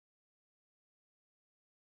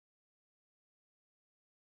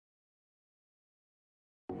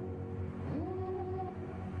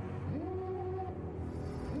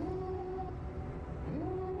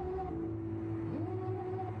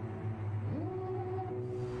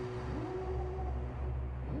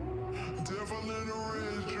devil in a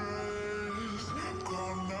red dress.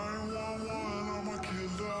 Call 911, I'm a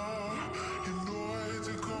killer. You know I hate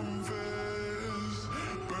to confess.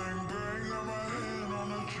 Bang, bang, got my hand on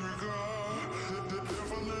the trigger. The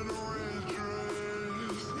devil in a red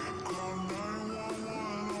dress. Call 911,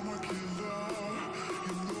 I'm a killer.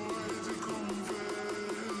 You know I hate to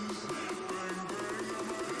confess. Bang, bang, got my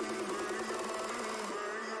hand,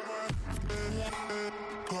 bang, got my hand,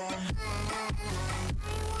 call.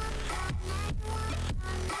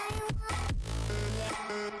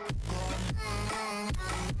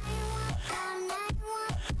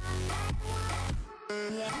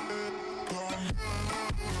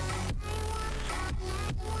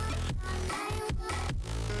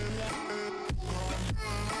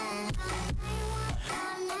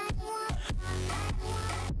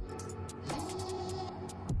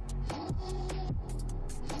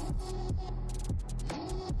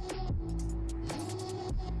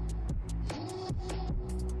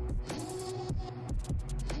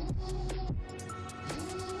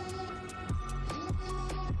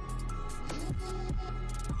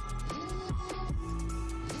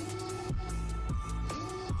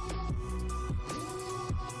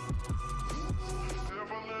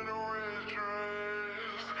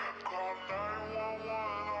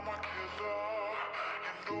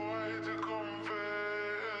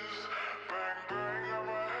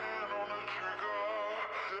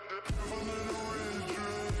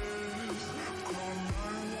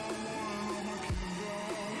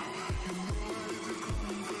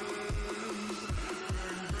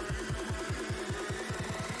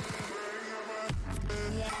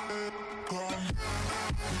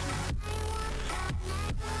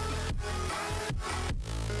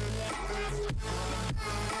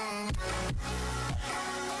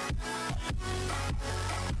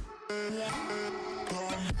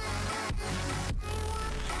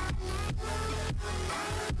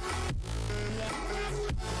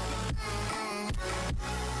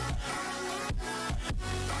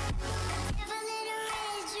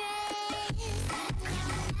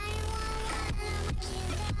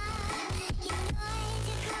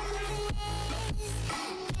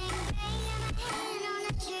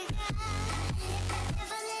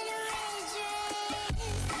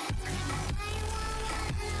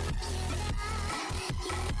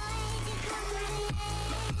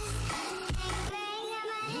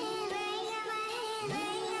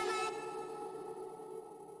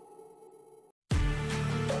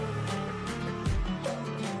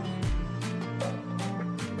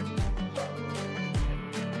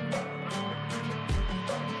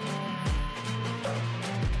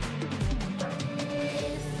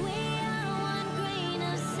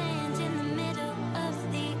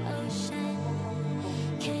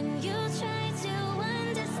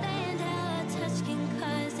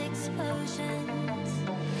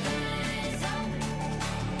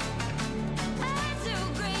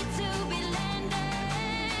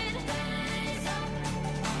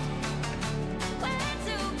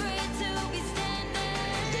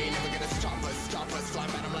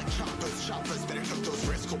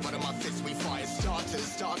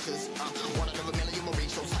 One out of a million will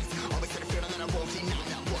reach those heights. Always had a feeling that I won't deny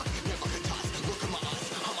that work. Never could toss. Look in my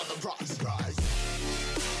eyes, I'm on the rise.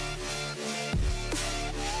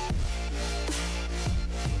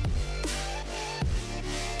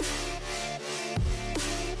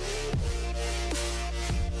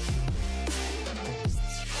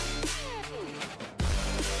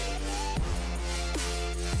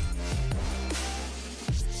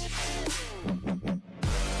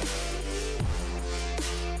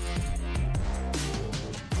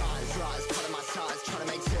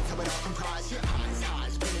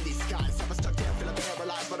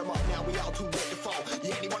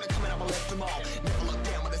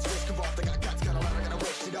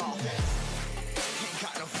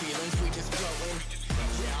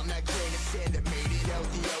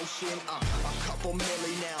 A couple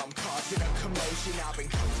milli now, I'm causing a commotion. I've been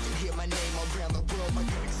coasting, hear my name around the world like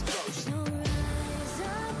an explosion. Rise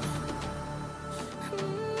up,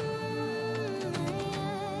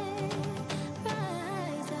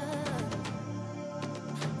 rise up.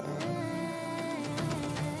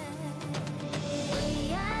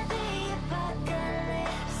 We are the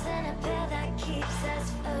apocalypse, and a pill that keeps us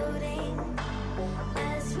floating.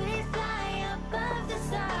 As we fly above the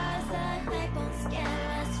stars, the light won't scare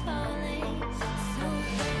us falling. So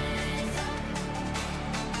rise up.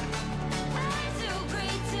 I'm too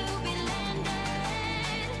great to be landed.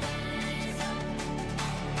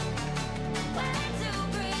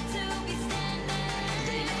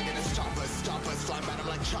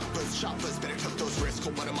 choppers, better took those risks.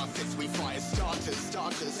 Hold one of my fists, we fire starters.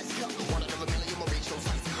 Let's go. One out of a million will reach those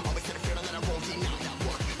heights. Always had a feeling that I won't deny that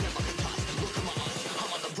work. Never could toss. Look in my eyes,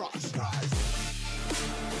 I'm on the rocks.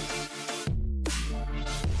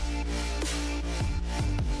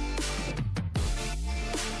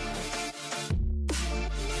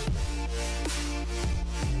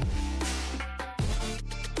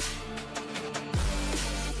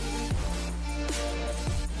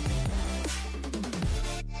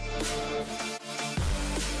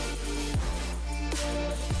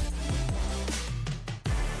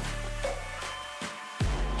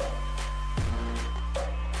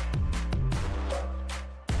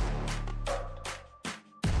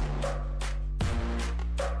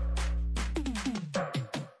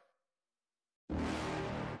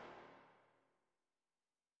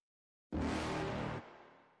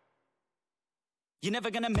 You're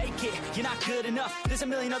never gonna make it, you're not good enough. There's a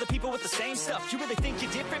million other people with the same stuff. You really think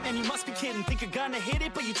you're different? Man, you must be kidding. Think you're gonna hit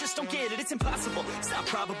it, but you just don't get it. It's impossible, it's not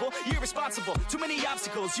probable, you're irresponsible. Too many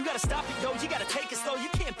obstacles, you gotta stop it, yo. You gotta take it slow, you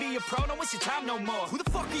can't be a pro. Don't waste your time no more. Who the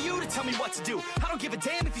fuck are you to tell me what to do? I don't give a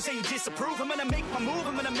damn if you say you disapprove. I'm gonna make my move,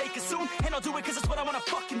 I'm gonna make it soon. And I'll do it cause it's what I wanna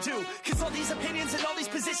fucking do. Cause all these opinions and all these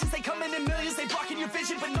positions, they come in millions, they blocking your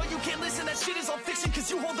vision. But no, you can't listen, that shit is all fiction.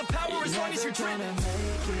 Cause you hold the power as long as you're dreaming.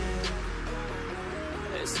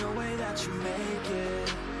 There's no way that you make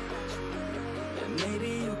it. And maybe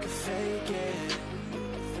you can fake it,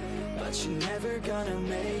 but you're never gonna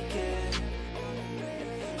make it.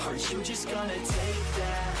 Aren't you just gonna take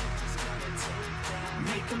that?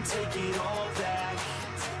 Make them take it all back.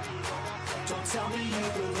 Don't tell me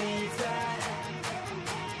you believe that.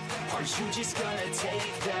 Aren't you just gonna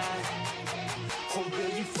take that? Or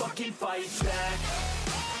will you fucking fight back?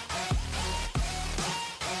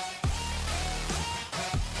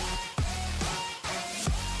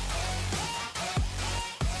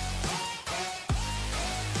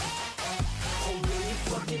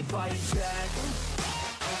 Fight back.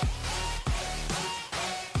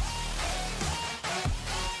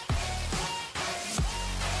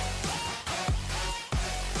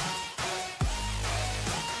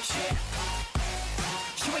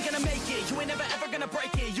 You ain't gonna make it, you ain't never ever gonna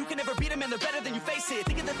break it. You can never beat them and they're better than you, face it.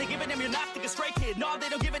 Thinking that they give a damn, you're not, think a straight kid. No, they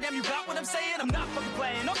don't give a damn, you got what I'm saying? I'm not fucking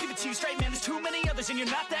playing, I'll give it to you straight, man. There's too many others and you're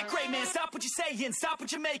not that great, man. Stop what you're saying, stop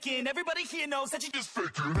what you're making. Everybody here knows that you just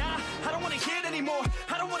faking. Nah, I don't wanna hear it anymore,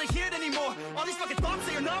 I don't wanna hear it anymore. All these fucking thoughts,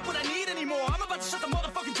 they are not what I need anymore. I'm about to shut the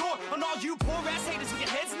motherfucking door on all you poor ass haters with your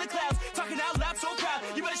heads in the clouds, talking out loud so proud.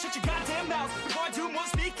 You better shut your goddamn mouth before I do more,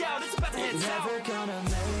 speak out. It's about to head south. You're never gonna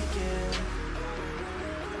make it.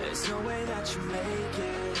 There's no way that you make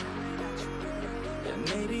it. And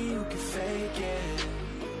maybe you can fake it,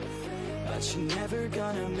 but you're never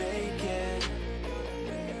gonna make it.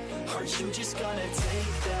 Aren't you just gonna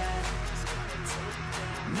take that?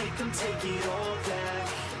 Make them take it all back.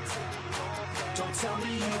 Don't tell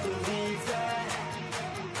me you believe that.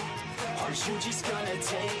 Aren't you just gonna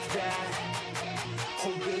take that?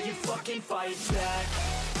 Or will you fucking fight back?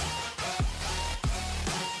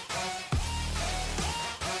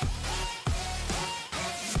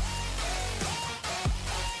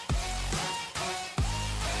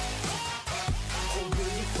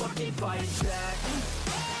 Fight back.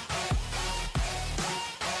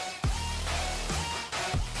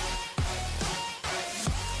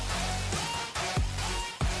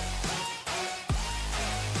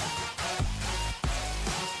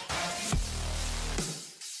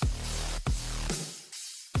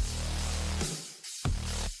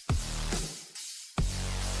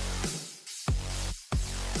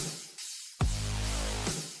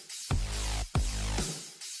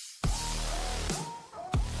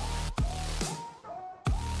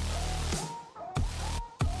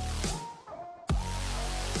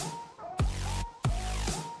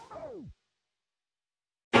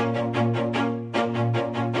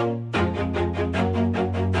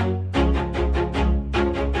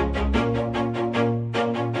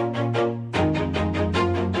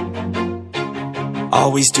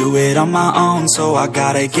 Always do it on my own, so I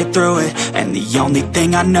gotta get through it. And the only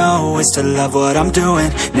thing I know is to love what I'm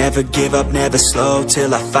doing. Never give up, never slow,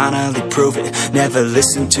 till I finally prove it. Never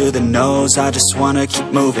listen to the no's, I just wanna keep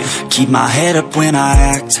moving. Keep my head up when I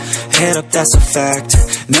act, head up, that's a fact.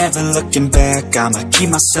 Never looking back, I'ma keep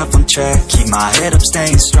myself on track. Keep my head up,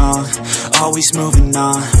 staying strong, always moving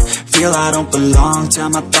on. Feel I don't belong, tell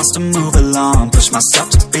my thoughts to move along. Push myself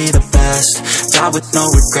to be the best, die with no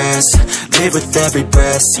regrets. Live with every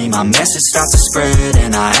breath, see my message start to spread.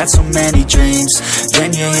 And I had so many dreams.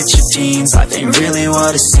 Then you hit your teens, life ain't really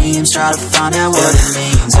what it seems. Try to find out what it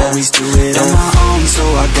means. Always do it on my own, so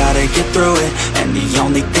I gotta get through it. And the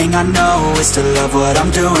only thing I know is to love what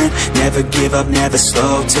I'm doing. Never give up, never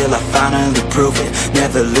slow, till I finally prove it.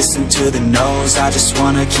 Never listen to the no's, I just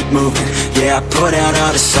wanna keep moving. Yeah, I put out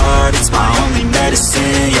all this art, it's my only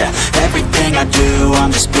medicine. Yeah, everything I do,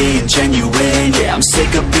 I'm just being genuine. Yeah, I'm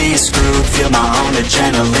sick of being screwed, feel my own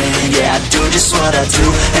adrenaline. Yeah, I do just what I do,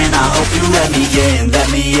 and I hope you let me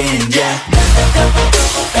in, yeah.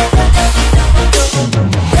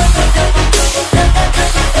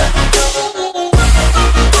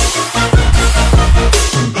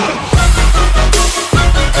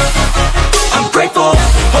 I'm grateful,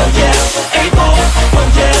 oh yeah, able, oh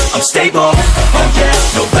yeah, I'm stable, oh yeah,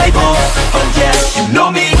 no label, oh yeah, you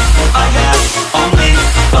know me, I have only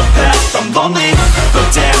a path, I'm lonely, but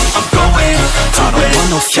damn, I'm going to I don't want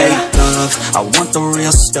no fake love, I want the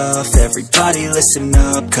real stuff. Everybody listen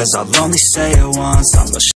up, cause I'll only say it once. I'm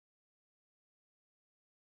a